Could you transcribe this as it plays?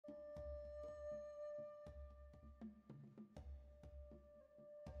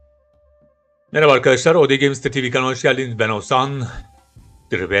Merhaba arkadaşlar, OD Games TV kanalına hoş geldiniz. Ben Oğuzhan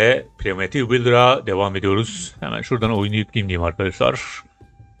ve Primitive Builder'a devam ediyoruz. Hemen şuradan oyunu yükleyeyim diyeyim arkadaşlar.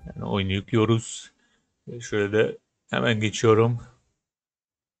 Yani oyunu yüklüyoruz. Şöyle de hemen geçiyorum.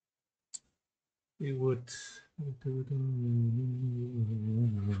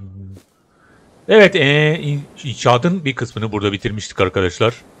 Evet, inşaatın bir kısmını burada bitirmiştik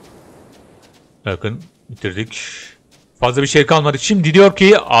arkadaşlar. Bakın bitirdik. Fazla bir şey kalmadı. Şimdi diyor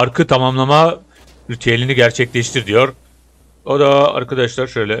ki arkı tamamlama ritüelini gerçekleştir diyor. O da arkadaşlar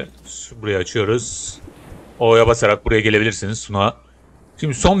şöyle burayı açıyoruz. O'ya basarak buraya gelebilirsiniz Suna.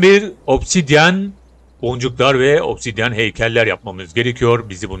 Şimdi son bir obsidyen boncuklar ve obsidyen heykeller yapmamız gerekiyor.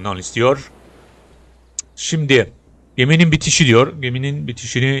 Bizi bundan istiyor. Şimdi geminin bitişi diyor. Geminin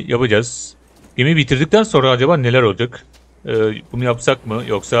bitişini yapacağız. Gemi bitirdikten sonra acaba neler olacak? Bunu yapsak mı?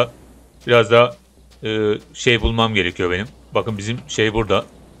 Yoksa biraz da şey bulmam gerekiyor benim. Bakın bizim şey burada.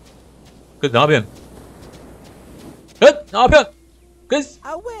 Kız ne yapıyorsun? Kız ne yapıyorsun? Kız.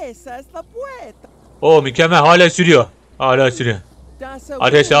 O mükemmel, hala sürüyor. Hala sürüyor.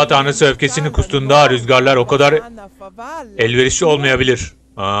 Ateş Dağı Tanrısı öfkesini kustuğunda rüzgarlar o kadar elverişli olmayabilir.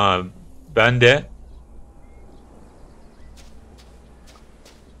 Ben de.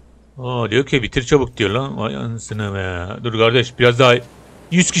 Diyor ki bitir çabuk diyor lan. Vay anasını be. Dur kardeş biraz daha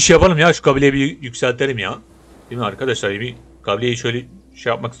 100 kişi yapalım ya. Şu kabileyi bir yükseltelim ya. Değil mi arkadaşlar? Bir kabileyi şöyle şey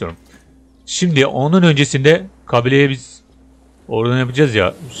yapmak istiyorum. Şimdi onun öncesinde kabileye biz oradan yapacağız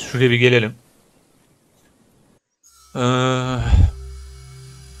ya. Şuraya bir gelelim.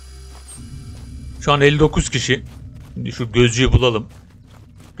 Şu an 59 kişi. Şimdi şu gözcüyü bulalım.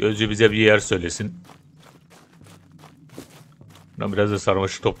 Gözcü bize bir yer söylesin. Ben biraz da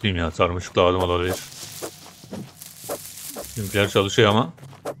sarmaşık toplayayım ya. Sarmaşık lazım olabilir. Bizimkiler çalışıyor ama.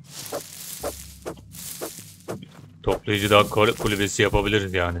 Toplayıcı daha kulübesi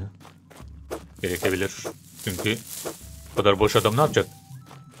yapabiliriz yani. Gerekebilir. Çünkü bu kadar boş adam ne yapacak?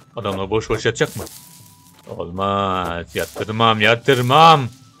 Adamlar boş boş yatacak mı? Olmaz. Yatırmam.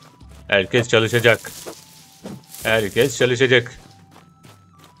 Herkes çalışacak. Herkes çalışacak.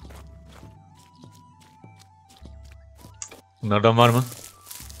 Bunlardan var mı?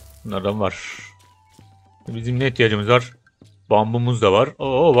 Bunlardan var. Bizim ne ihtiyacımız var? Bambumuz da var.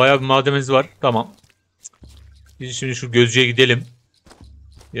 Oo, bayağı bir malzememiz var. Tamam. Biz şimdi şu gözcüye gidelim.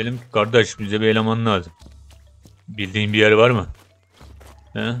 Diyelim ki kardeş bize bir eleman lazım. Bildiğin bir yer var mı?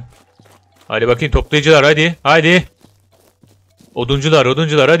 He? Hadi bakayım toplayıcılar hadi. Hadi.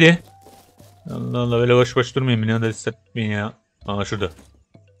 Oduncular hadi. Allah Allah böyle boş boş durmayın. Beni de hissetmeyin ya. Şurada.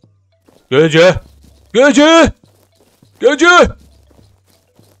 Gözcü.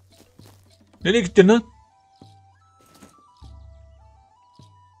 Nereye gittin lan?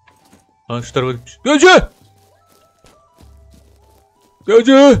 Şu tarafa gitmiş. Gözcü.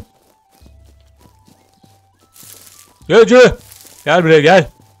 Gel buraya gel.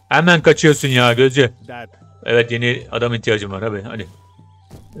 Hemen kaçıyorsun ya Gözcü. Evet yeni adam ihtiyacım var abi hadi.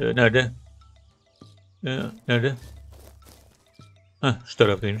 Nerede? Nerede? Şu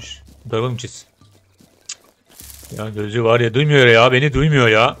taraftaymış. Bu tarafa mı gideceğiz? Ya Gözcü var ya duymuyor ya, beni duymuyor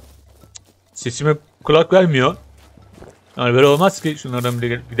ya. Sesime kulak vermiyor. Yani böyle olmaz ki. Şunlardan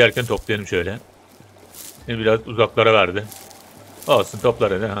giderken toplayalım şöyle. Şimdi biraz uzaklara verdi. Olsun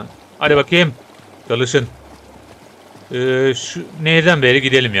toplar hadi ha. Hadi bakayım. Çalışın. Şu nehirden beri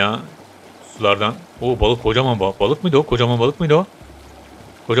gidelim ya. Sulardan. Balık kocaman balık mıydı o? Kocaman balık mıydı o?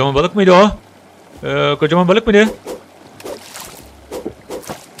 Kocaman balık mıydı?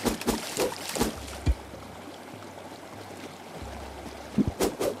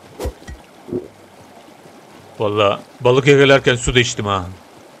 Vallahi balık yakalarken su da içtim ha.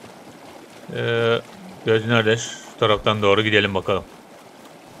 Göz nerede? Şu taraftan doğru gidelim bakalım.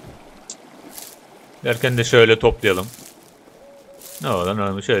 Derken de şöyle toplayalım. Ne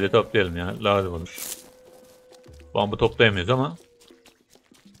olur şöyle toplayalım ya. Lazım olur. Bambu toplayamıyoruz ama.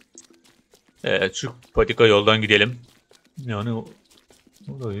 Evet şu patika yoldan gidelim. Yani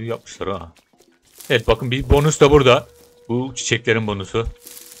orayı yapmışlar ha. Evet bakın bir bonus da burada. Bu çiçeklerin bonusu.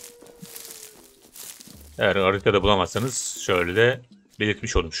 Eğer haritada bulamazsanız şöyle de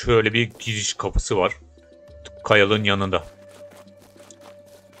belirtmiş oldum. Şöyle bir giriş kapısı var. Kayalığın yanında.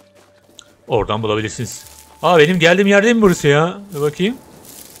 Oradan bulabilirsiniz. Benim geldiğim yer değil mi burası ya? Bir bakayım.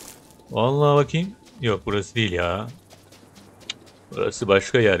 Vallahi bakayım. Yok burası değil ya. Burası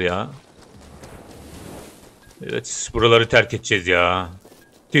başka yer ya. Evet buraları terk edeceğiz ya.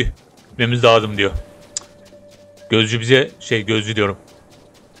 Tüh. Gitmemiz lazım diyor. Gözcü bize gözcü diyorum.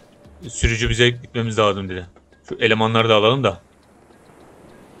 Sürücü bize gitmemiz lazım dedi. Şu elemanları da alalım da.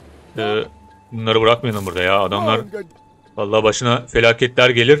 Bunları bırakmayalım burada ya. Adamlar vallahi başına felaketler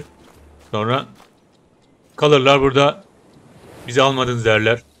gelir. Sonra kalırlar burada. Bizi almadınız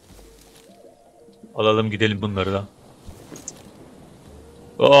derler. Alalım gidelim bunları da.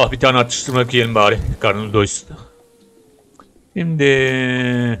 Oh, bir tane atıştırmalık yiyelim bari. Karnımız doysun.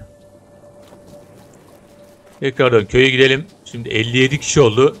 Şimdi tekrardan köye gidelim. Şimdi 57 kişi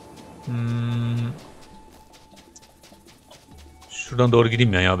oldu. Şuradan doğru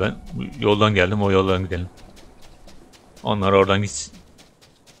gideyim ya ben. Yoldan geldim, o yoldan gidelim. Onlar oradan gitsin.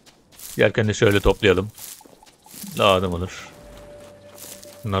 Gelirken de şöyle toplayalım. Lazım olur.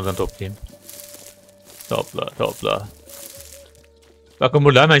 Bunlardan toplayayım. Topla. Bakın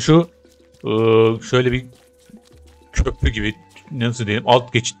burada hemen şu şöyle bir köprü gibi, nasıl diyeyim,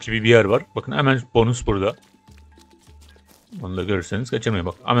 alt geçit gibi bir yer var. Bakın hemen bonus burada. Onu da görürseniz kaçırmayın.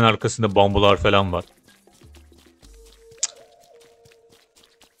 Bak hemen arkasında bambular falan var.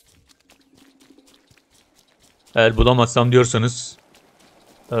 Eğer bulamazsam diyorsanız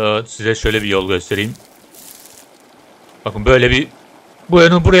size şöyle bir yol göstereyim. Bakın böyle bir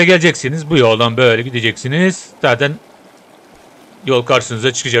buraya geleceksiniz. Bu yoldan böyle gideceksiniz. Zaten yol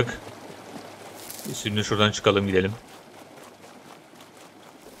karşınıza çıkacak. Şimdi şuradan çıkalım gidelim.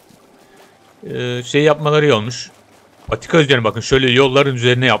 Şey yapmaları iyi olmuş. Patika üzerine bakın şöyle yolların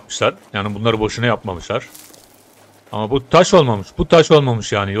üzerine yapmışlar. Yani bunları boşuna yapmamışlar. Ama bu taş olmamış. Bu taş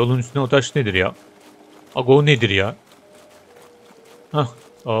olmamış yani. Yolun üstüne o taş nedir ya? O nedir ya? Hah.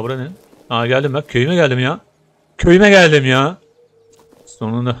 Bura ne? Geldim ben. Köyüme geldim ya. Köyüme geldim ya.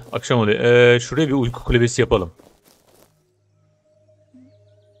 Sonunda akşam oluyor. Şuraya bir uyku kulübesi yapalım.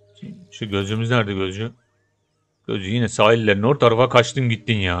 Şu gözcümüz nerede gözcü? Gözcü yine sahillerin o tarafa kaçtın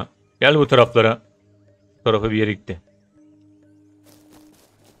gittin ya. Gel bu taraflara. Bu tarafa bir yere gitti.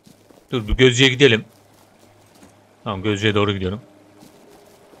 Dur bir gözcüye gidelim. Tamam, gözcüye doğru gidiyorum.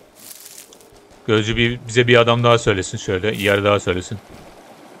 Gözcü bize bir adam daha söylesin şöyle. Yer daha söylesin.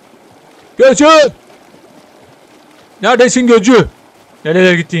 Gözcü! Neredesin gözcü?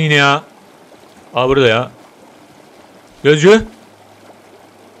 Nereye gittin yine ya? Burada ya. Gözcü?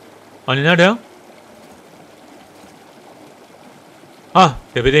 Hani nerede ya?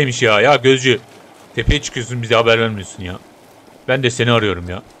 Tepedeymiş ya. Ya gözcü. Tepeye çıkıyorsun, bize haber vermiyorsun ya. Ben de seni arıyorum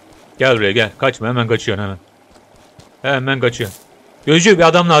ya. Gel buraya gel. Kaçma, hemen kaçıyorsun hemen. Hemen kaçıyorsun. Gözcü, bir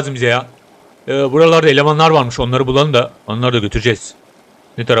adam lazım bize ya. Buralarda elemanlar varmış, onları bulalım da onları da götüreceğiz.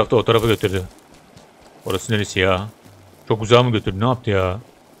 Ne tarafta? O tarafa götürdü. Orası neresi ya? Çok uzağa mı götürdü? Ne yaptı ya?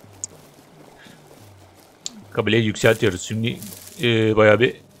 Kabileyi yükseltiyoruz. Şimdi bayağı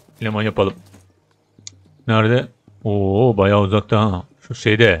bir eleman yapalım. Nerede? Bayağı uzakta. Şu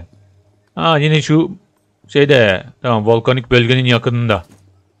şeyde. Yine şu şeyde. Tamam, volkanik bölgenin yakınında.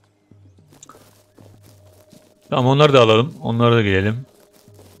 Tamam, onları da alalım. Onlara da gidelim.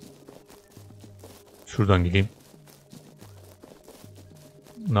 Şuradan gideyim.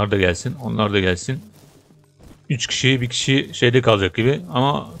 Onlar da gelsin. Onlar da gelsin. 3 kişi, bir kişi şeyde kalacak gibi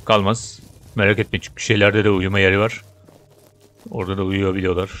ama kalmaz. Merak etme, çünkü şeylerde de uyuma yeri var. Orada da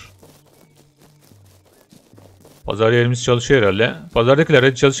uyuyabiliyorlar. Pazar yerimiz çalışıyor herhalde. Pazardakiler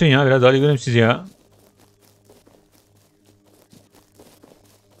hadi çalışın ya. Biraz daha göreyim sizi ya.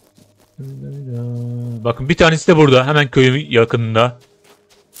 Bakın bir tanesi de burada. Hemen köyün yakınında.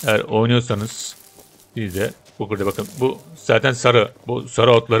 Eğer oynuyorsanız siz de burada bakın. Bu zaten sarı. Bu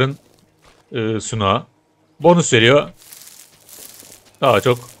sarı otların sunağı. Bonus veriyor. Daha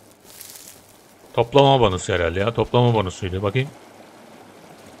çok toplama bonusu herhalde ya. Toplama bonusuydu. Bakayım.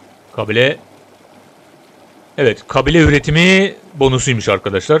 Kabile. Evet, kabile üretimi bonusuymuş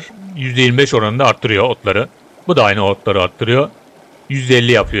arkadaşlar. %25 oranında arttırıyor otları. Bu da aynı otları arttırıyor.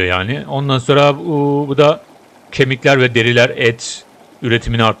 %50 yapıyor yani. Ondan sonra bu da kemikler ve deriler, et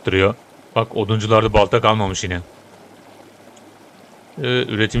üretimini arttırıyor. Bak, oduncularda balta kalmamış yine.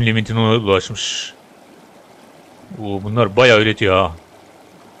 Üretim limitine ulaşmış. Bunlar bayağı üretiyor ha.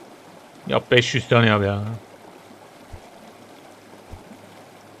 Yap 500 tane yap ya.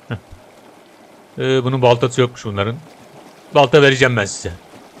 Bunun baltası yokmuş bunların. Balta vereceğim ben size.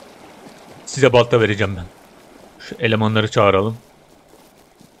 Size balta vereceğim ben. Şu elemanları çağıralım.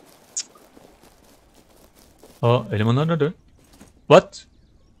 Elemanlar nerede? What?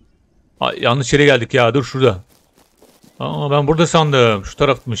 Yanlış yere geldik ya. Dur şurada. Ben burada sandım. Şu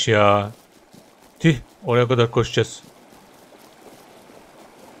tarafmış ya. Tüh. Oraya kadar koşacağız.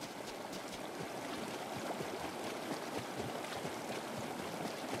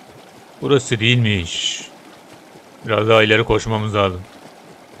 Burası değilmiş. Biraz daha ileri koşmamız lazım.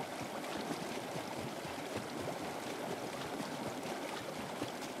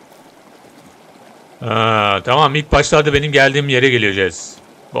 Tamam, ilk başlarda benim geldiğim yere geleceğiz.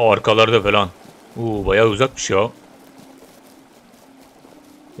 Bu arkalarda falan. Bayağı uzakmış ya.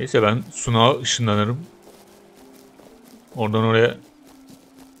 Neyse ben sunağa ışınlanırım. Oradan oraya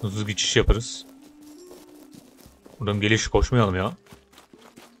hızlı geçiş yaparız. Buradan geliş koşmayalım ya.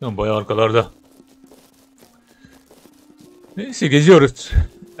 Bayağı arkalarda. Neyse geziyoruz.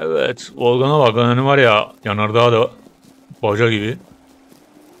 Evet, Volkan'a bak. Hani var ya, yanardağ da baca gibi.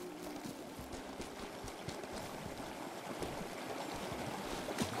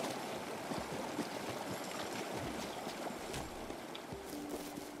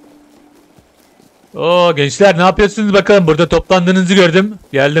 Oo gençler, ne yapıyorsunuz bakalım? Burada toplandığınızı gördüm.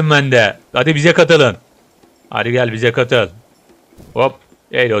 Geldim ben de. Hadi bize katılın. Hadi gel bize katıl. Hop.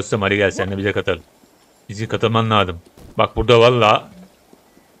 Ey dostum, hadi gel sen de bize katıl. Bizi katılman lazım. Bak burada valla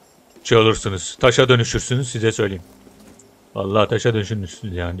şey olursunuz. Taşa dönüşürsünüz, size söyleyeyim. Vallahi taşa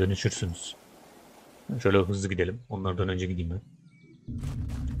dönüşürsünüz, yani dönüşürsünüz. Şöyle hızlı gidelim. Onlardan önce gideyim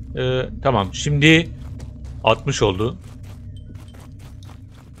ben. Tamam, şimdi 60 oldu.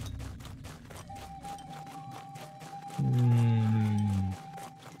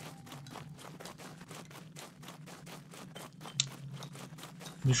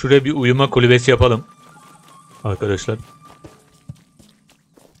 Şuraya bir uyuma kulübesi yapalım. Arkadaşlar.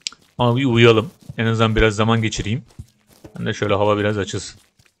 Ama bir uyuyalım. En azından biraz zaman geçireyim. Ben de şöyle hava biraz açılsın.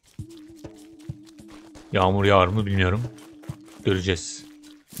 Yağmur yağar mı bilmiyorum. Göreceğiz.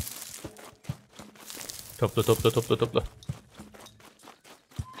 Topla topla topla topla.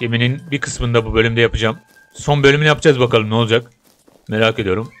 Geminin bir kısmını da bu bölümde yapacağım. Son bölümünü yapacağız, bakalım ne olacak. Merak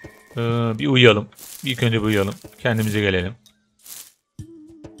ediyorum. Bir uyuyalım. İlk önce bir uyuyalım. Kendimize gelelim.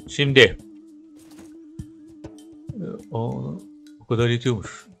 Şimdi. O kadar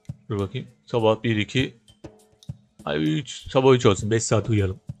yetiyormuş. Dur bakayım. Sabah 1, 2. Ay 3. Sabah 3 olsun. 5 saat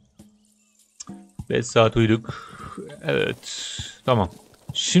uyuyalım. 5 saat uyuduk. Evet. Tamam.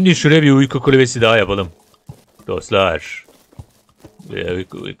 Şimdi şuraya bir uyku kulübesi daha yapalım. Dostlar. Bir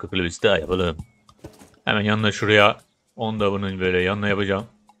uyku kulübesi daha yapalım. Hemen yanına şuraya. Onu da bunun böyle yanına yapacağım.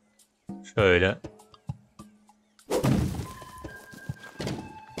 Şöyle.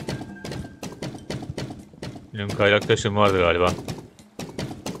 Benim kaynak taşım vardı galiba.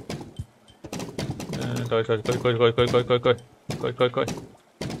 Koy koy koy koy koy koy koy koy koy. Koy koy koy.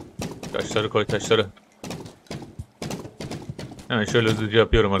 Taşları koy, taşları. Hemen şöyle hızlıca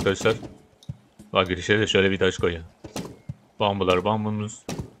yapıyorum arkadaşlar. Bak girişe de şöyle bir taş koyuyor. Bambular, bambumuz.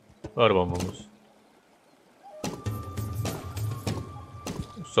 Var bambumuz.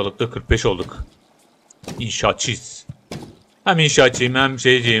 Ustalıkta 45 olduk. İnşaatçıyız. Hem inşaatçıyım hem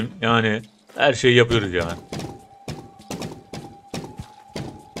şeyciyim. Yani her şeyi yapıyoruz yani.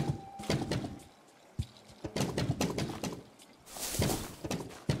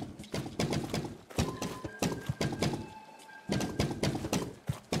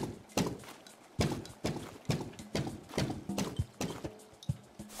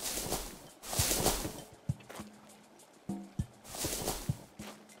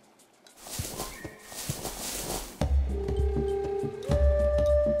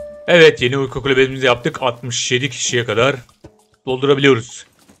 Evet, yeni uyku kulübemizi yaptık. 67 kişiye kadar doldurabiliyoruz.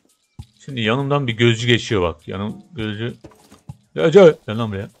 Şimdi yanımdan bir gözcü geçiyor bak. Yanım gözcü. Gel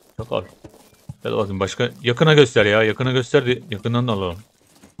lan buraya. Çakal. Gel bakayım, başka yakına göster ya. Yakına göster de yakından da alalım.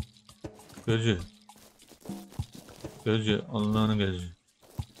 Gözcü. Gözcü. Allah'ın gözcü.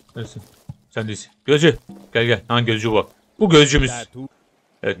 Neresin? Sen değilsin. Gözcü. Gel. Ha, gözcü bak. Bu gözcümüz.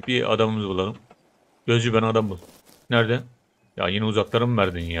 Evet, bir adamımızı bulalım. Gözcü, ben adam bul. Nerede? Ya yine uzaklara mı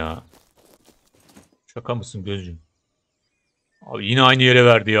verdin ya? Şaka mısın gözcüm? Abi yine aynı yere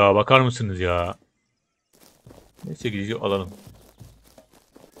verdi ya. Bakar mısınız ya? Neyse gidici alalım.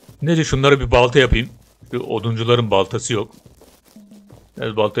 Neyse şunlara bir balta yapayım. Şu oduncuların baltası yok.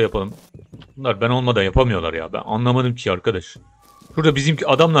 Biraz balta yapalım. Bunlar ben olmadan yapamıyorlar ya. Ben anlamadım ki arkadaş. Şurada bizimki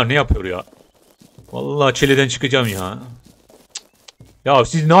adamlar ne yapıyor ya? Vallahi çileden çıkacağım ya. Ya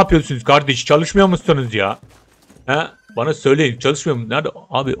siz ne yapıyorsunuz kardeş? Çalışmıyor musunuz ya? He? Bana söyleyin, çalışmıyor mu? Nerede?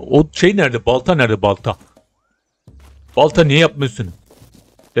 Abi o şey nerede? Balta nerede? Balta. Balta niye yapmıyorsun?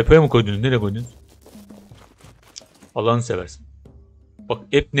 Depoya mı koydunuz? Nereye koydunuz? Allah'ını seversin. Bak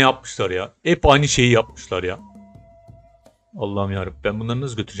hep ne yapmışlar ya? Hep aynı şeyi yapmışlar ya. Allah'ım yarabbim. Ben bunları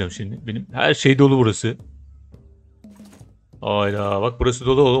nasıl götüreceğim şimdi? Benim her şey dolu burası. Hayda bak burası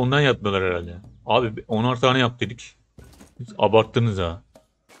dolu. Ondan yapmıyorlar herhalde. Abi 10'ar tane yap dedik. Siz abarttınız ha.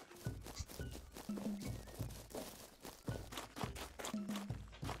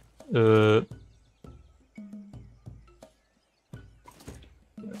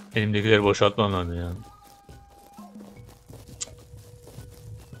 Elimdekileri boşaltmam lazım ya.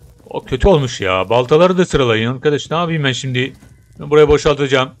 O kötü olmuş ya. Baltaları da sıralayın arkadaş. Ne yapayım ben şimdi? Ben buraya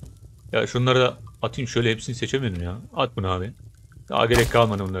boşaltacağım. Ya şunları da atayım, şöyle hepsini seçemedim ya. At bunu abi. Daha gerek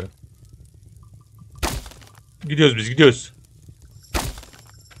kalmadı bunlara. Gidiyoruz biz, gidiyoruz.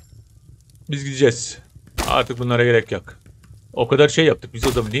 Biz gideceğiz. Artık bunlara gerek yok. O kadar şey yaptık. Biz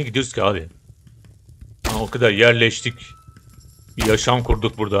o zaman niye gidiyoruz ki abi? O kadar yerleştik. Bir yaşam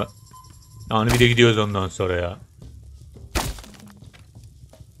kurduk burada. Yani bir de gidiyoruz ondan sonra ya.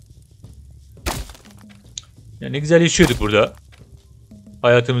 Ya ne güzel yaşıyorduk burada.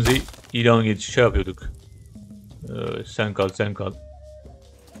 Hayatımızı ilan geçiş şey yapıyorduk. Sen kal, sen kal.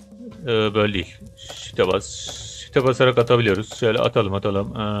 Böyle değil. Shift'e bas. Shift'e basarak atabiliyoruz. Şöyle atalım, atalım.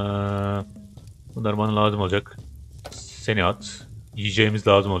 Bunlar bana lazım olacak. Seni at. Yiyeceğimiz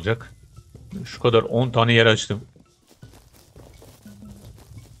lazım olacak. Şu kadar 10 tane yer açtım.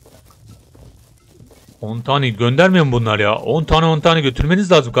 10 tane göndermiyor mu bunlar ya? 10 tane 10 tane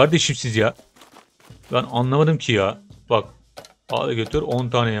götürmeniz lazım kardeşim siz ya. Ben anlamadım ki ya. Bak. Al götür 10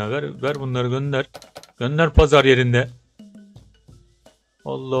 tane ya. Ver bunları gönder. Gönder pazar yerinde.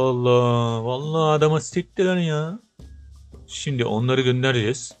 Allah Allah. Vallahi adama siktiler ya. Şimdi onları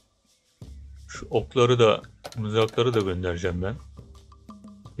göndereceğiz. Şu okları da, mızrakları da göndereceğim ben.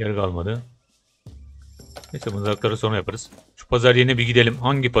 Yer kalmadı. Neyse mızrakları sonra yaparız. Şu pazar yerine bir gidelim.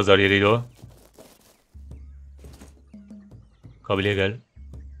 Hangi pazar yeriydi o? Kabileye gel.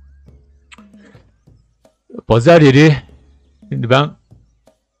 Pazar yeri. Şimdi ben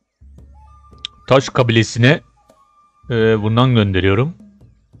Taş kabilesine bundan gönderiyorum.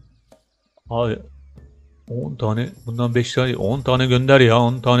 Abi 10 tane bundan 5 tane 10 tane gönder ya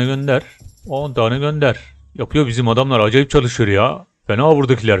 10 tane gönder. 10 tane gönder. Yapıyor bizim adamlar acayip çalışıyor ya. Fena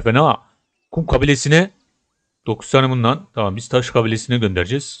buradakiler fena. Kum kabilesine 9 tane bundan. Tamam biz Taş kabilesine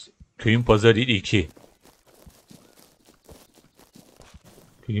göndereceğiz. Köyün pazar yeri 2.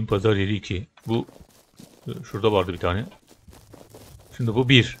 Köyün pazar yeri 2. Bu şurada vardı bir tane. Şimdi bu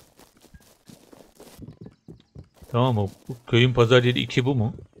 1. Tamam mı? Bu köyün pazar yeri 2 bu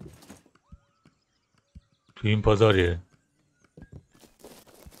mu? Köyün pazar yeri.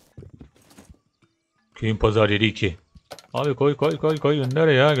 Köyün pazar yeri 2. Abi koy gönder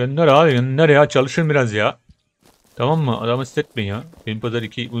ya gönder abi gönder ya çalışın biraz ya. Tamam mı? Adamı hissetmeyin ya. Köyün pazar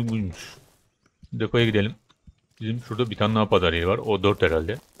 2 buymuş. Depoya gidelim. Bizim şurada bir tane daha pazar yeri var. O 4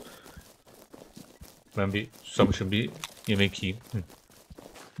 herhalde. Ben bir susamışım bir yemek yiyeyim.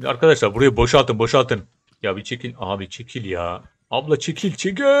 Şimdi arkadaşlar burayı boşaltın boşaltın. Ya bir çekil. Abi çekil ya. Abla çekil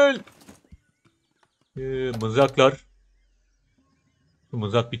çekil. Mızraklar.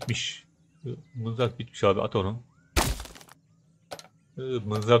 Mızrak bitmiş. Mızrak bitmiş abi at onu.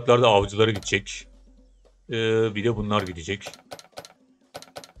 Mızraklar da avcılara gidecek. Bir de bunlar gidecek.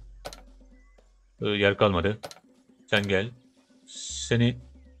 Yer kalmadı. Sen gel. Seni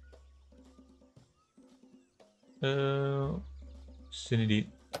seni değil.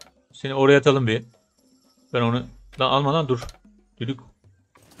 Seni oraya atalım bir. Ben onu almadan dur. Düdük.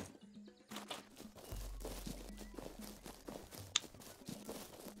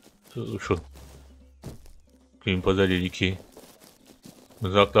 Şu. Köyün pazar yeri 2.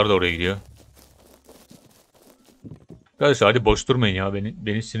 Mızraklar da oraya gidiyor. Arkadaşlar hadi boş durmayın ya.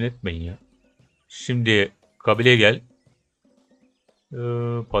 Beni sinir etmeyin ya. Şimdi kabileye gel.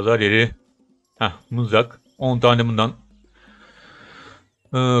 Pazar yeri. Heh, mızrak. 10 tane bundan.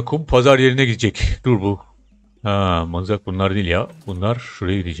 Kum pazar yerine gidecek. Dur bu. Ha, mızrak bunlar değil ya. Bunlar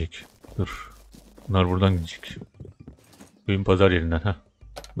şuraya gidecek. Dur. Bunlar buradan gidecek. Köyün pazar yerinden. Heh.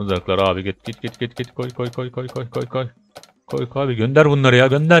 Mızraklar abi git. Koy. Koy abi gönder bunları ya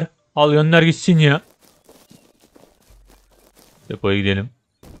gönder. Al gönder gitsin ya. Depoya gidelim.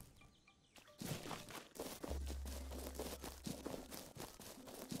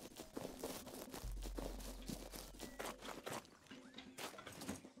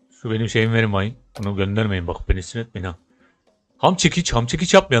 Şu benim şeyimi verin bayım. Bunu göndermeyin bak beni sinir etmeyin ha. Ham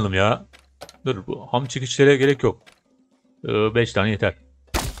çekiç yapmayalım ya. Dur bu ham çekiçlere gerek yok. 5 tane yeter.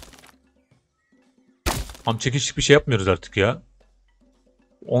 Ham çekiç bir şey yapmıyoruz artık ya.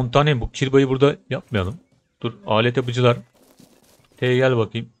 10 tane bu kirbayı burada yapmayalım. Dur alet yapıcılar. Gel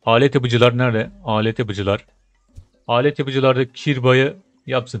bakayım. Alet yapıcılar nerede? Alet yapıcılar. Alet yapıcılarda kirbayı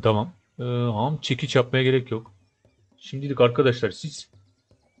yapsın tamam. Ham çekiç yapmaya gerek yok. Şimdilik arkadaşlar siz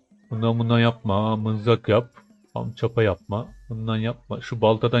bundan yapma. Mızrak yap. Ham çapa yapma. Bundan yapma. Şu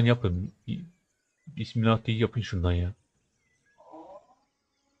baltadan yapın. Bismillah diye yapın şundan ya.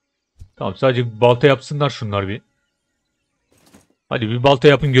 Tamam sadece bir balta yapsınlar şunlar bir. Hadi bir balta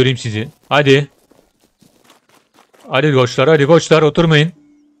yapın göreyim sizi. Hadi. Hadi koçlar oturmayın.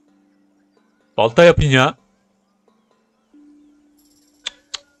 Balta yapın ya.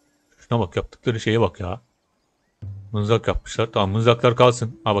 Şuna bak yaptıkları şeye bak ya. Mızrak yapmışlar. Tamam mızraklar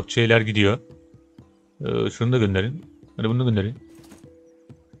kalsın. Ha bak şeyler gidiyor. Şunu da gönderin. Hadi bunu da gönderin.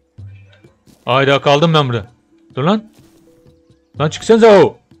 Hayda kaldım ben burada. Dur lan. Lan çıksanıza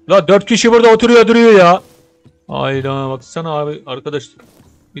o. La 4 kişi burada oturuyor duruyor ya. Hayda baksana abi arkadaş.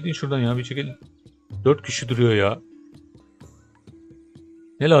 Gidin şuradan ya bir çekelim. 4 kişi duruyor ya.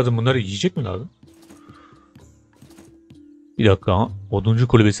 Ne lazım bunları yiyecek mi lazım? Bir dakika. Oduncu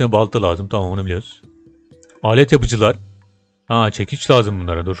kulübesine balta lazım. Tamam onu biliyoruz. Alet yapıcılar. Ha çekiç lazım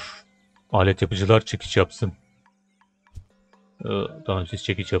bunlara dur. Alet yapıcılar çekiç yapsın. Tamam siz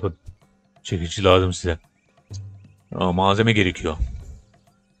çekiç yapın. Çekici lazım size. Malzeme gerekiyor.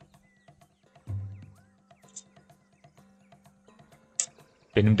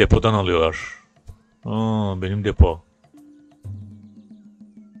 Benim depodan alıyorlar. Benim depo.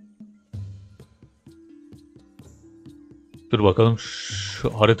 Dur bakalım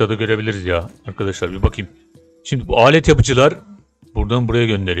şu haritada görebiliriz ya. Arkadaşlar bir bakayım. Şimdi bu alet yapıcılar buradan buraya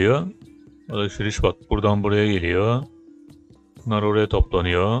gönderiyor. Alışveriş bak buradan buraya geliyor. Bunlar oraya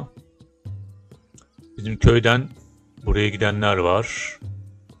toplanıyor. Bizim köyden buraya gidenler var.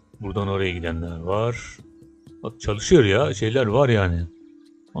 Buradan oraya gidenler var. Bak çalışıyor ya. Şeyler var yani.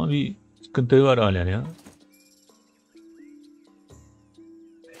 Ama bir sıkıntı var halen ya.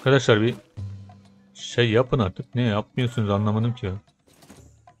 Arkadaşlar bir şey yapın artık. Ne yapmıyorsunuz anlamadım ki.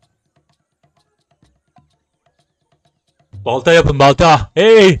 Balta yapın balta.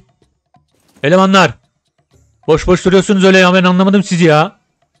 Hey! Elemanlar. Boş boş duruyorsunuz öyle ya ben anlamadım sizi ya.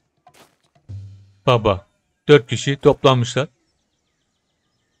 Baba. 4 kişi toplanmışlar.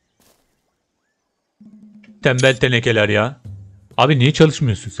 Tembel tenekeler ya. Abi niye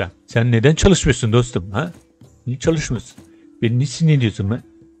çalışmıyorsun sen? Sen neden çalışmıyorsun dostum? Ha? Niye çalışmıyorsun? Beni niye sinirliyorsun be?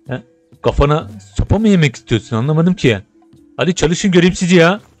 Ha? Kafana sopa mı yemek istiyorsun? Anlamadım ki ya. Hadi çalışın göreyim sizi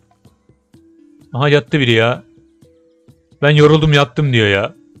ya. Aha yattı biri ya. Ben yoruldum yattım diyor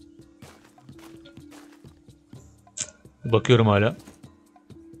ya. Bakıyorum hala.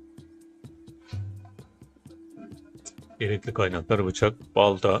 Gerekli kaynaklar bıçak,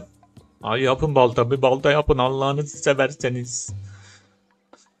 balta. Ay yapın balta bir balta yapın Allah'ınızı severseniz.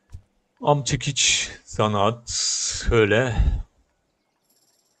 Am çekiç sanat şöyle.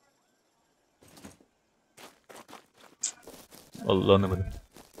 Allah'ını anlamadım.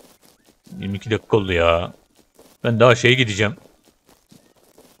 22 dakika oldu ya. Ben daha şeye gideceğim.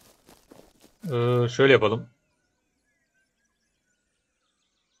 Şöyle yapalım.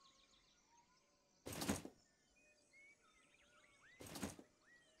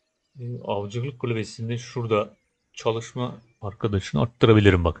 Avcılık kulübesinde şurada çalışma arkadaşını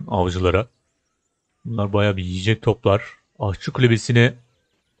arttırabilirim bakın avcılara. Bunlar bayağı bir yiyecek toplar. Aşçı kulübesini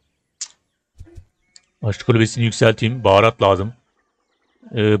yükselteyim. Baharat lazım.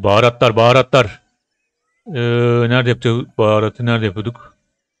 Baharatlar. Nerede yapıyorduk? Baharatı nerede yapıyorduk?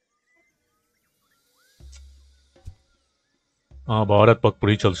 Baharat bak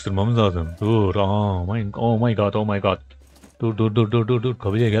burayı çalıştırmamız lazım. Dur. Oh my god. Dur.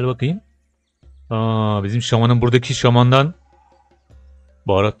 Kabileye gel bakayım. Bizim şamanın buradaki şamandan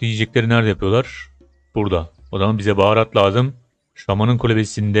baharatlı yiyecekleri nerede yapıyorlar? Burada. O zaman bize baharat lazım. Şamanın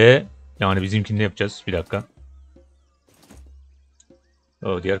kulübesinde yani bizimkinde yapacağız. Bir dakika.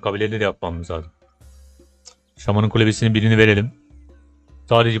 Diğer kabilede de yapmamız lazım. Şamanın kulübesinin birini verelim.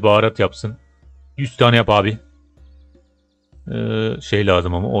 Sadece baharat yapsın. 100 tane yap abi. Şey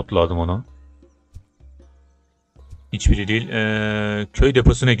lazım ama ot lazım ona. Hiçbiri değil. Köy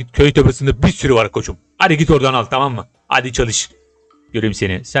deposuna git. Köy deposunda bir sürü var koçum. Hadi git oradan al tamam mı? Hadi çalış. Göreyim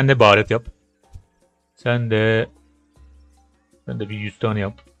seni. Sen de baharat yap. Sen de bir 100 tane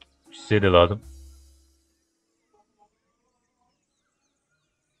yap. Size de lazım.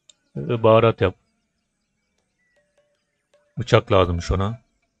 Baharat yap. Bıçak lazımmış ona.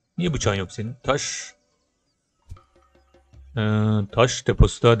 Niye bıçağın yok senin? Taş. Taş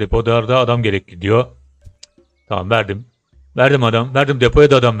depoda adam gerekli diyor. Tamam verdim. Verdim adam. Verdim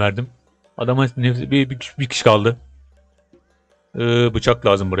depoya da adam verdim. Adama bir kişi kaldı. Bıçak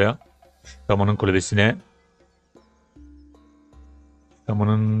lazım buraya. Şamanın kulübesine.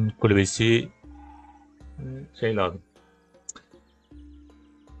 Şamanın kulübesi şey lazım.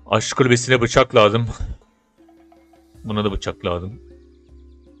 Aşk kulübesine bıçak lazım. Buna da bıçak lazım.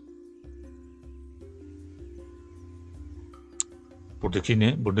 Buradaki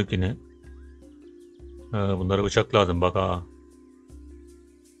ne? Buradaki ne? Bunlara bıçak lazım bak ha.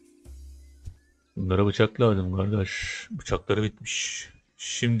 Bunlara bıçak lazım kardeş. Bıçakları bitmiş.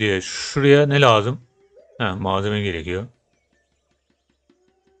 Şimdi şuraya ne lazım? Malzeme gerekiyor.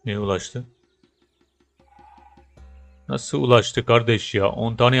 Neye ulaştı? Nasıl ulaştı kardeş ya?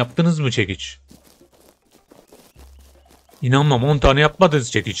 10 tane yaptınız mı çekiç? İnanmam 10 tane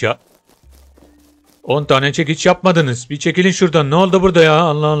yapmadınız çekiç ya. 10 tane çekiç yapmadınız. Bir çekilin şuradan. Ne oldu burada ya?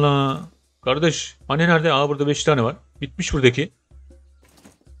 Allah Allah. Kardeş hani nerede? Aa burada 5 tane var. Bitmiş buradaki.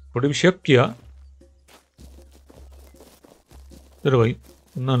 Burada bir şey yok ki ya. Dur bakayım.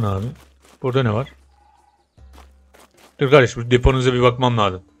 Bunlar ne abi? Burada ne var? Dur kardeş bu deponuza bir bakmam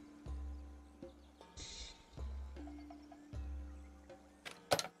lazım.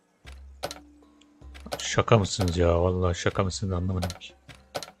 Şaka mısınız ya? Vallahi şaka mısınız anlamadım ki.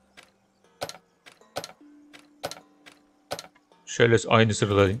 Şöyle aynı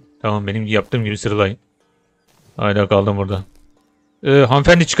sıralayın. Tamam benim yaptığım gibi sıralayın. Hayda kaldım burada.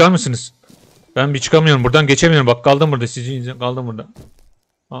 Hanımefendi çıkar mısınız? Ben bir çıkamıyorum. Buradan geçemiyorum. Bak kaldım burada. Sizin yüzünüzden kaldım burada.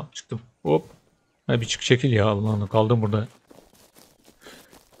 Ha çıktım. Hop. Ha, bir çık çekil ya. Allah Allah kaldım burada.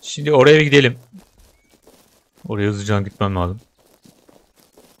 Şimdi oraya gidelim. Oraya hızlıca gitmem lazım.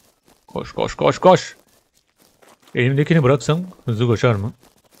 Koş koş koş koş. Elimdekini bıraksam hızlı koşar mı?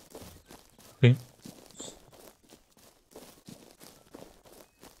 Bakayım.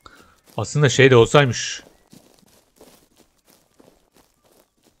 Aslında şey de olsaymış.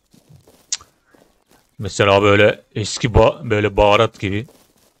 Mesela böyle eski böyle baharat gibi.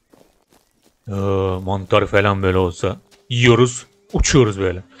 Mantar falan böyle olsa. Yiyoruz. Uçuyoruz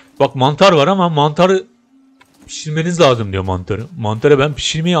böyle. Bak mantar var ama mantarı pişirmeniz lazım diyor mantarı. Mantarı ben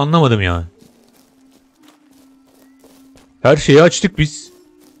pişirmeyi anlamadım yani. Her şeyi açtık biz.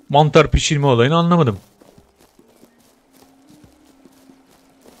 Mantar pişirme olayını anlamadım.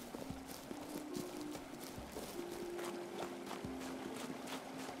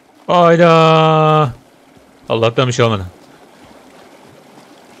 Hayda. Allah'tan bir şey olmadı.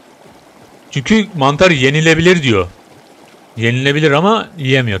 Çünkü mantar yenilebilir diyor. Yenilebilir ama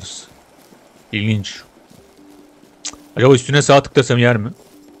yiyemiyoruz. İlginç. Acaba üstüne sağ tıklasam yer mi?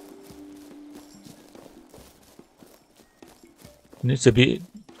 Neyse bir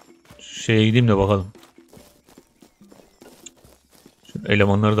şeye gideyim de bakalım. Şu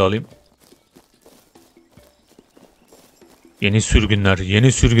elemanları da alayım. Yeni sürgünler.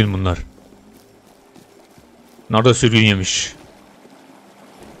 Yeni sürgün bunlar. Bunlar da sürgün yemiş.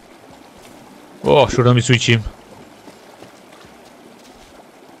 Oh şuradan bir su içeyim.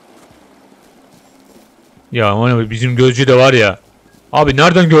 Ya ama bizim gözcü de var ya. Abi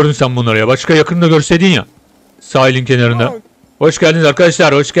nereden gördün sen bunları ya? Başka yakında görseydin ya. Sahilin kenarında. Hoş geldiniz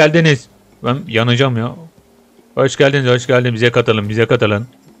arkadaşlar. Hoş geldiniz. Ben yanacağım ya. Hoş geldiniz. Hoş geldiniz. Bize katılın. Bize katılın.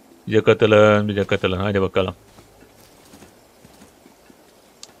 Bize katılın. Bize katılın. Haydi bakalım.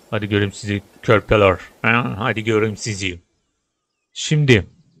 Hadi göreyim sizi körpeler. Hadi göreyim sizi. Şimdi.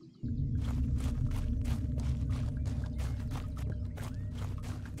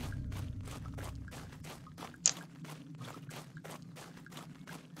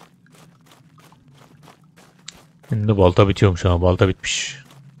 Şimdi balta bitiyormuş ama balta bitmiş.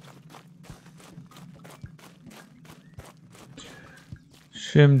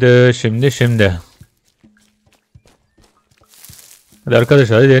 Şimdi. Hadi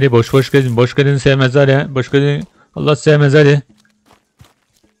arkadaşlar hadi boş boş gezin. Boş gezin sevmezler ya. Boş gezin. Allah sevmez hadi.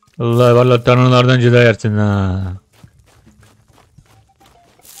 Allah vallahi tanrılardan ceza yersin ha.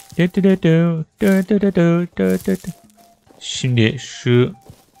 Şimdi şu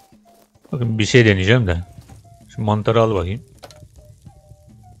bakın bir şey deneyeceğim de. Şu mantarı al bakayım.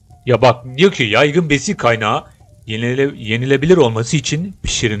 Ya bak diyor ki yaygın besin kaynağı yenilebilir olması için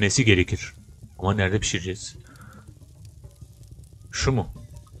pişirilmesi gerekir. Ama nerede pişireceğiz? Şu mu?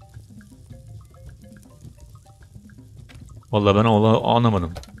 Vallahi ben onu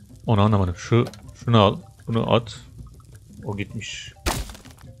anlamadım. Onu anlamadım. Şunu al. Bunu at. O gitmiş.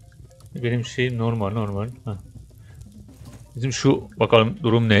 Benim şeyim normal. Heh. Bizim şu bakalım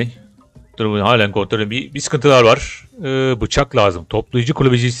durum ne? Durum halen kontrolü. Bir sıkıntılar var. Bıçak lazım. Toplayıcı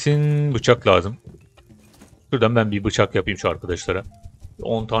kulübecisin bıçak lazım. Şuradan ben bir bıçak yapayım şu arkadaşlara.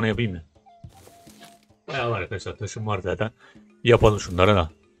 10 tane yapayım mı? Bayağı var arkadaşlar. Taşım var zaten. Yapalım şunlara da.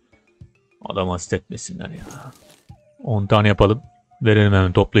 Adam hasta etmesinler ya. 10 tane yapalım. Verelim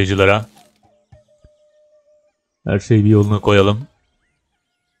hemen toplayıcılara. Her şeyi bir yoluna koyalım.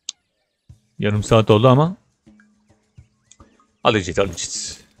 Yarım saat oldu ama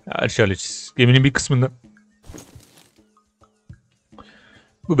alacağız. Her şey alacağız. Geminin bir kısmında.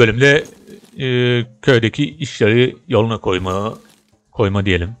 Bu bölümde köydeki işleri yoluna koyma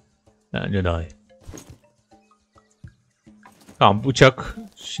diyelim. Bence daha iyi. Tamam bıçak.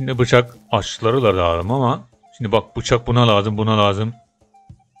 Şimdi bıçak aşçıları da lazım ama şimdi bak bıçak buna lazım.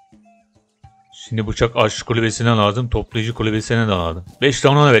 Şimdi bıçak aşçı kulübesine lazım. Toplayıcı kulübesine de lazım. 5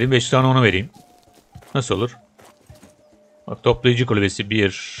 tane ona vereyim. 5 tane ona vereyim. Nasıl olur? Bak toplayıcı kulübesi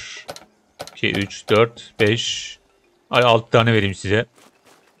 1 2 3 4 5 6 tane vereyim size.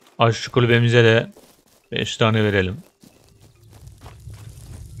 Aşçı kulübemize de 5 tane verelim.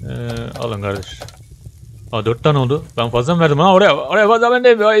 Alın kardeş. 4 tane oldu. Ben fazla mı verdim? Oraya fazla ben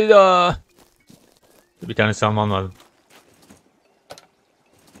de. Hayda. Bir tane salmam lazım.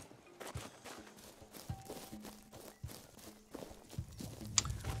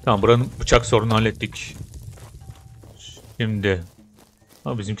 Tamam, buranın bıçak sorununu hallettik. Şimdi.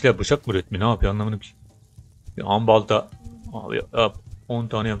 Bizimkiler bıçak mı üretmiyor? Ne yapıyor anlamadım ki. Bir ambalta. Abi yap. 10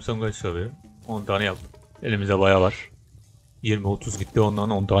 tane yapsam kaç lira verir? 10 tane yap. Elimizde bayağı var. 20-30 gitti, ondan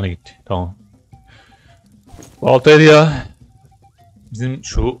 10 tane gitti. Tamam. Baltaydı ya. Bizim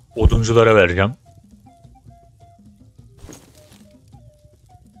şu odunculara vereceğim.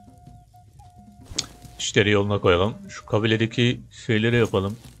 İşleri yoluna koyalım. Şu kabiledeki şeyleri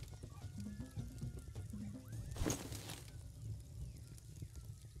yapalım.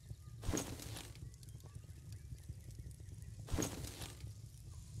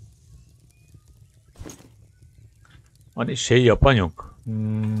 Hani şey yapan yok.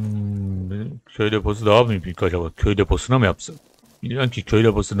 Köy deposu daha mı büyük acaba? Köy deposuna mı yapsın? Bilmiyorum ki köy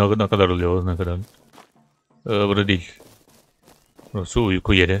deposu ne kadar oluyor, ne kadar. Burada değil. Burası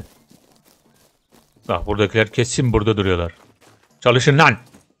uyku yeri. Bak buradakiler kesin burada duruyorlar. Çalışın lan.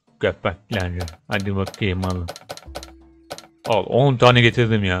 Göbeklence. Hadi bakayım alın. Al 10 tane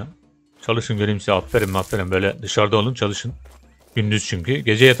getirdim ya. Çalışın göreyim size, aferin böyle dışarıda olun, çalışın. Gündüz çünkü.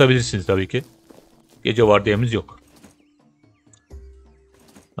 Gece yatabilirsiniz tabii ki. Gece vardiyamız yok.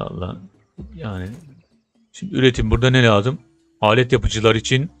 Allah. Yani. Şimdi üretim burada ne lazım? Alet yapıcılar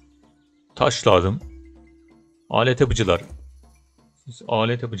için taş lazım. Alet yapıcılar. Siz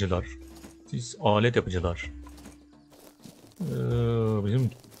alet yapıcılar. Siz alet yapıcılar.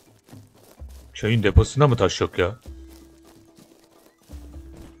 Bizim köyün deposunda mı taş yok ya?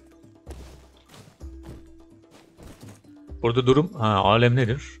 Burada durum. Alem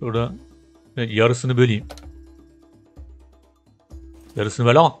nedir? Burada yarısını böleyim. Yarısını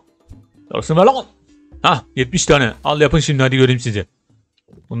ver lan. Yarısını ver lan. 70 tane. Al yapın şimdi, hadi göreyim sizi.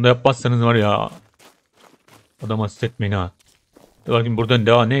 Bunu da yapmazsanız var ya. Adam hasretmeyin ha. Bakayım buradan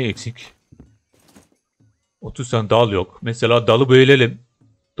daha ne eksik? 30 tane dal yok. Mesela dalı bölelim.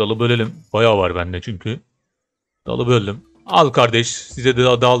 Dalı bölelim. Bayağı var bende çünkü. Dalı böldüm. Al kardeş. Size de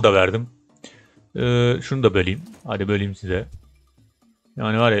dal da verdim. Şunu da böleyim. Hadi böleyim size.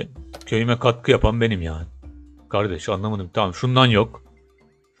 Yani var ya, köyüme katkı yapan benim yani. Kardeş anlamadım. Tamam, şundan yok.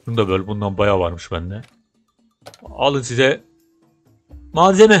 Şunu da böl. Bundan bayağı varmış bende. Alın size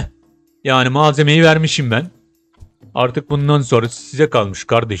malzeme. Yani malzemeyi vermişim ben. Artık bundan sonra size kalmış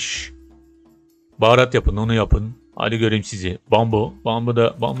kardeş. Baharat yapın, onu yapın. Hadi göreyim sizi. Bambu.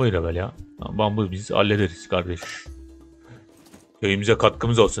 Bambuyla böyle ya. Bambu biz hallederiz kardeş. Köyümüze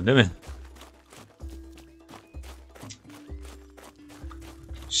katkımız olsun değil mi?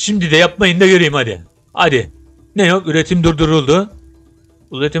 Şimdi de yapmayın da göreyim hadi. Hadi. Ne yok? Üretim durduruldu.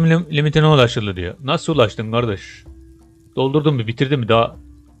 Üretim limitine ulaşıldı diyor. Nasıl ulaştın kardeş? Doldurdun mu? Bitirdin mi? Daha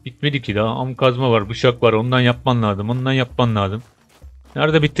bitmedi ki. Daha am kazma var, bıçak var. Ondan yapman lazım. Ondan yapman lazım.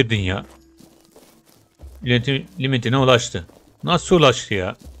 Nerede bitirdin ya? Üretim limitine ulaştı. Nasıl ulaştı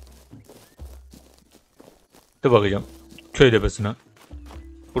ya? De bakacağım. Köy deposuna.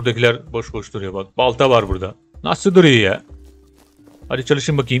 Buradakiler boş boş duruyor bak. Balta var burada. Nasıl duruyor ya? Hadi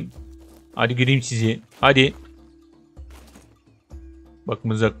çalışın bakayım. Hadi gireyim sizi. Hadi. Bak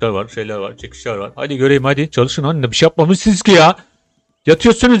mızraklar var, şeyler var, çekişler var. Hadi göreyim hadi. Çalışın hani, bir şey yapmamışsınız ki ya.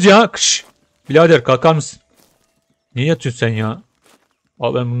 Yatıyorsunuz ya. Kış. Birader kalkar mısın? Niye yatıyorsun sen ya?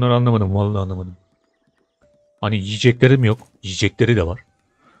 Abi ben bunları anlamadım. Vallahi anlamadım. Hani yiyeceklerim yok. Yiyecekleri de var.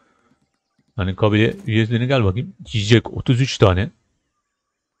 Hani kabile üyelerine gel bakayım. Yiyecek 33 tane.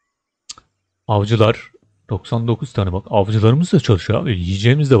 Avcılar 99 tane bak. Avcılarımız da çalışıyor abi.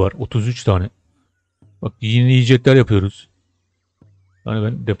 Yiyeceğimiz de var 33 tane. Bak yeni yiyecekler yapıyoruz. Yani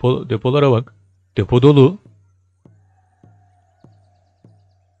ben depolara bak. Depo dolu.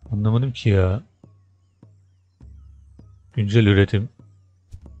 Anlamadım ki ya. Güncel üretim.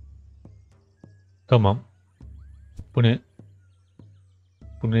 Tamam. Bu ne?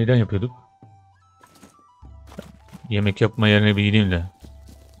 Bunu neyden yapıyorduk? Yemek yapma yerine bir gideyim de.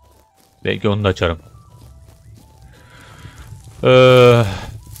 Belki onu da açarım.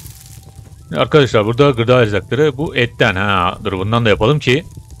 Arkadaşlar burada gıda erzakları, bu etten. Dur bundan da yapalım ki.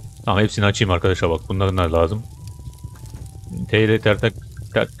 Tamam, hepsini açayım arkadaşlar, bak bunların da lazım.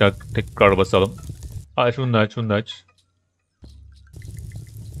 Tekrar basalım. Şunu da aç, şunu da aç.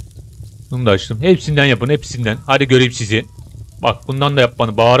 Bunu da açtım. Hepsinden yapın, hepsinden. Hadi göreyim sizi. Bak bundan da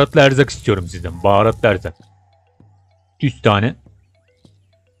yapmanı. Baharatlı erzak istiyorum sizden. Baharatlı erzak. 100 tane.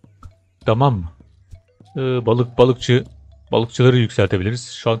 Tamam mı? Balıkçıları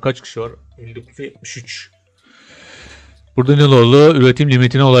yükseltebiliriz. Şu an kaç kişi var? 59'a 73. Burada ne oldu? Üretim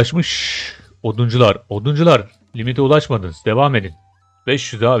limitine ulaşmış. Oduncular limite ulaşmadınız. Devam edin.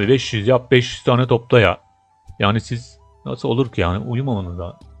 500 abi, 500 yap, 500 tane topla ya. Yani siz nasıl olur ki yani, uyumamanız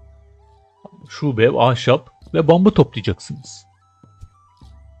lazım. Şube, ahşap ve bambu toplayacaksınız.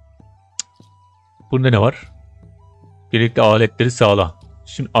 Burada ne var? Gerekli aletleri sağla.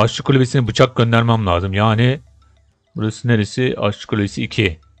 Şimdi aşçı kulübesine bıçak göndermem lazım. Yani burası neresi? Aşçı kulübesi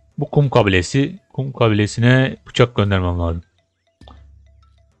 2. Bu kum kabilesi. Kum kabilesine bıçak göndermem lazım.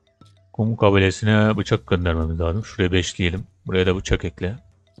 Kum kabilesine bıçak göndermemiz lazım. Şuraya 5 diyelim. Buraya da bıçak ekle.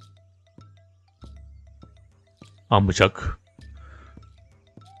 Am bıçak.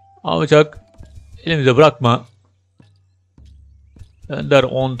 Am bıçak. Elimize bırakma. Gönder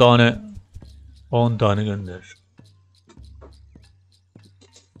 10 tane. 10 tane gönder.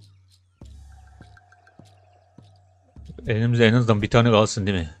 Elimizde en azından bir tane kalsın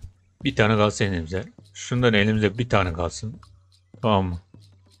değil mi? Bir tane kalsın elimize. Şundan elimizde bir tane kalsın. Tamam mı?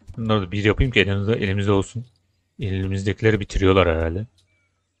 Bunları da bir yapayım ki elimizde olsun. Elimizdekileri bitiriyorlar herhalde.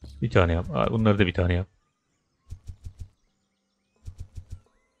 Bir tane yap. Bunları da bir tane yap.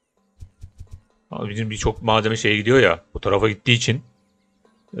 Abi bizim birçok malzeme şeye gidiyor ya. Bu tarafa gittiği için.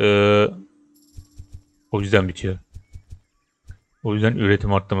 O yüzden bitiyor. O yüzden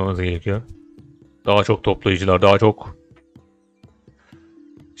üretim arttırmamız gerekiyor. Daha çok toplayıcılar, daha çok.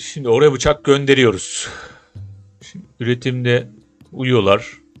 Şimdi oraya bıçak gönderiyoruz. Şimdi üretimde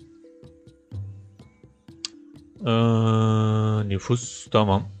uyuyorlar. Nüfus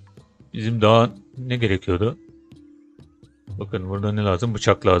tamam. Bizim daha ne gerekiyordu? Bakın burada ne lazım?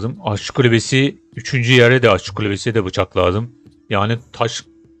 Bıçak lazım. Aşçı kulübesi 3. yere de aşçı kulübesiye de bıçak lazım. Yani taş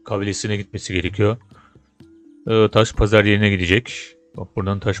kabilesine gitmesi gerekiyor. Taş pazar yerine gidecek. Bak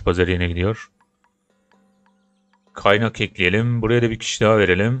buradan taş pazar yerine gidiyor. Kaynak ekleyelim. Buraya da bir kişi daha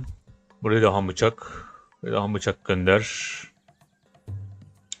verelim. Buraya da ham bıçak. Buraya da ham bıçak gönder.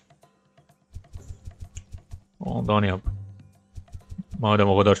 Ondan yap. Madem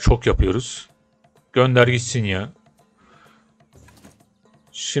o kadar çok yapıyoruz. Gönder gitsin ya.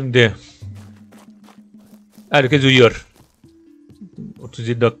 Şimdi herkes uyuyor.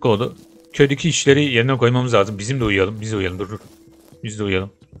 37 dakika oldu. Köydeki işleri yerine koymamız lazım. Bizim de uyuyalım. Biz de uyuyalım. Dur. Biz de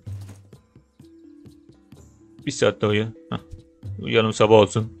uyuyalım. Bir saat de uyu. Uyuyalım, sabah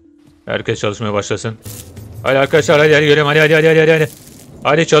olsun. Herkes çalışmaya başlasın. Hadi arkadaşlar, hadi gelelim. Hadi.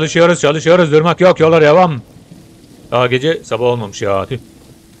 Hadi çalışıyoruz. Durmak yok. Yollar devam. Daha gece sabah olmamış ya.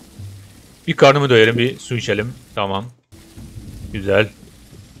 Bir karnımı doyurayım, bir su içelim. Tamam. Güzel.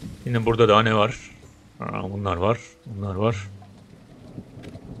 Yine burada daha ne var? Bunlar var.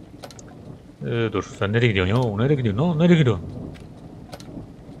 Dur, sen nereye gidiyorsun ya? Nereye gidiyorsun? Nereye gidiyorsun?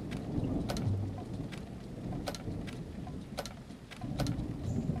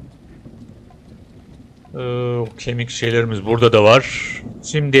 Kemik şeylerimiz burada da var.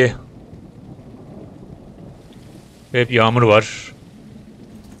 Şimdi hep yağmur var.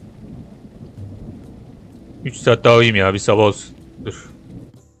 3 saat daha uyuyayım ya, bir sabah olsun. Dur.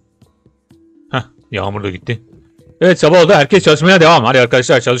 Yağmur da gitti. Evet, sabah oldu. Herkes çalışmaya devam. Hadi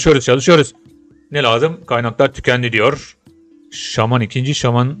arkadaşlar, çalışıyoruz. Ne lazım? Kaynaklar tükendi diyor. İkinci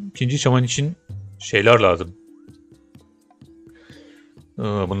şaman için şeyler lazım.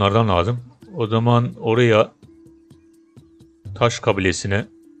 Bunlardan lazım. O zaman oraya taş kabilesine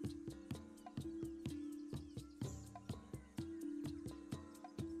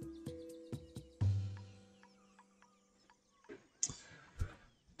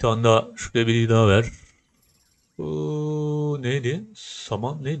bir tane daha, şuraya biri daha ver. Neydi?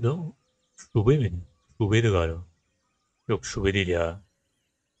 Saman neydi o? Şube miydi? Şubeydi galiba. Yok, şube değil ya.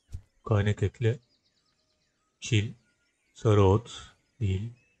 Kaynak ekle. Kil. Sarı ot. Değil.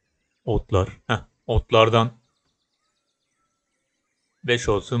 Otlar. Otlardan 5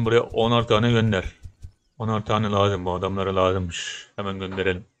 olsun. Buraya 10'ar tane gönder. 10'ar tane lazım. Bu adamlara lazımmış. Hemen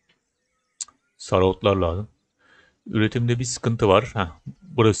gönderelim. Sarı otlar lazım. Üretimde bir sıkıntı var.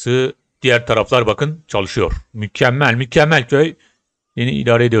 Burası, diğer taraflar bakın çalışıyor. Mükemmel köy. Yeni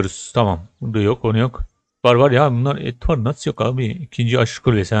idare ediyoruz. Tamam. Burada yok, onu yok. Var ya, bunlar et var. Nasıl yok abi? İkinci aşçı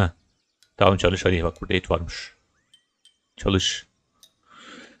kulübesi ha. Tamam, çalış hadi, bak burada et varmış. Çalış.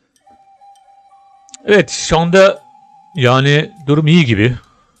 Evet, şu anda yani durum iyi gibi.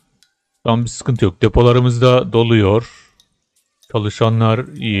 Tam bir sıkıntı yok. Depolarımız da doluyor. Çalışanlar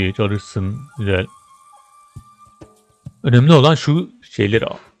iyi, çalışsın. Güzel. Önemli olan şu şeyleri,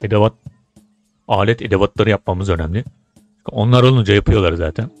 alet edevatları yapmamız önemli. Onlar olunca yapıyorlar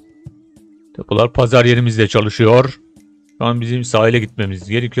zaten. Depolar pazar yerimizde çalışıyor. Şu an bizim sahile gitmemiz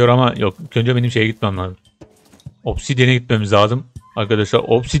gerekiyor ama yok. Önce benim şeye gitmem lazım. Obsidyen'e gitmemiz lazım. Arkadaşlar,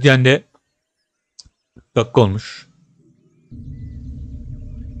 Obsidyen'de dakika olmuş.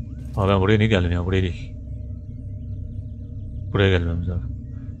 Aa, ben buraya ne geldim ya? Buraya değil. Buraya gelmemiz lazım.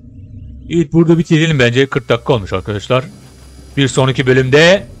 Evet, burada bitirelim bence. 40 dakika olmuş arkadaşlar. Bir sonraki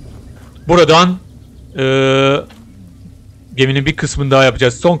bölümde buradan geminin bir kısmını daha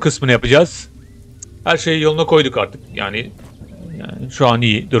yapacağız. Son kısmını yapacağız. Her şeyi yoluna koyduk artık. Yani şu an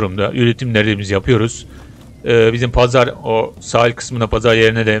iyi durumda. Üretimlerimizi yapıyoruz. Bizim pazar, o sahil kısmına, pazar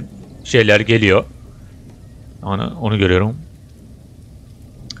yerine de şeyler geliyor. Onu görüyorum.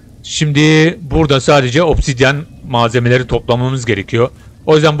 Şimdi burada sadece obsidyen malzemeleri toplamamız gerekiyor.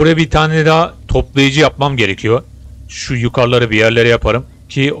 O yüzden buraya bir tane daha toplayıcı yapmam gerekiyor. Şu yukarıları bir yerlere yaparım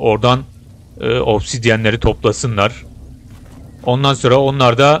ki oradan obsidyenleri toplasınlar. Ondan sonra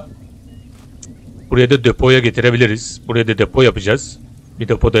onlar da buraya da depoya getirebiliriz. Buraya da depo yapacağız. Bir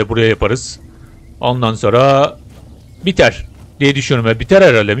depo da buraya yaparız. Ondan sonra biter diye düşünüyorum. Biter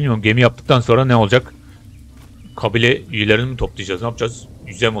herhalde, bilmiyorum. Gemi yaptıktan sonra ne olacak? Kabile üyelerini mi toplayacağız? Ne yapacağız?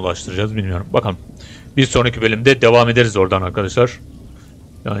 Yüze mi ulaştıracağız bilmiyorum. Bakalım. Bir sonraki bölümde devam ederiz oradan arkadaşlar.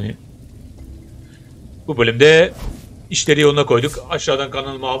 Yani bu bölümde işleri yoluna koyduk. Aşağıdan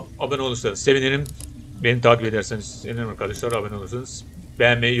kanalıma abone olursanız sevinirim. Beni takip ederseniz sevinirim arkadaşlar. Abone olursanız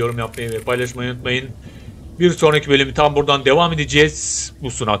beğenmeyi, yorum yapmayı ve paylaşmayı unutmayın. Bir sonraki bölümü tam buradan devam edeceğiz.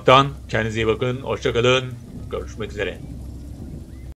 Bu sunaktan. Kendinize iyi bakın. Hoşça kalın. Görüşmek üzere.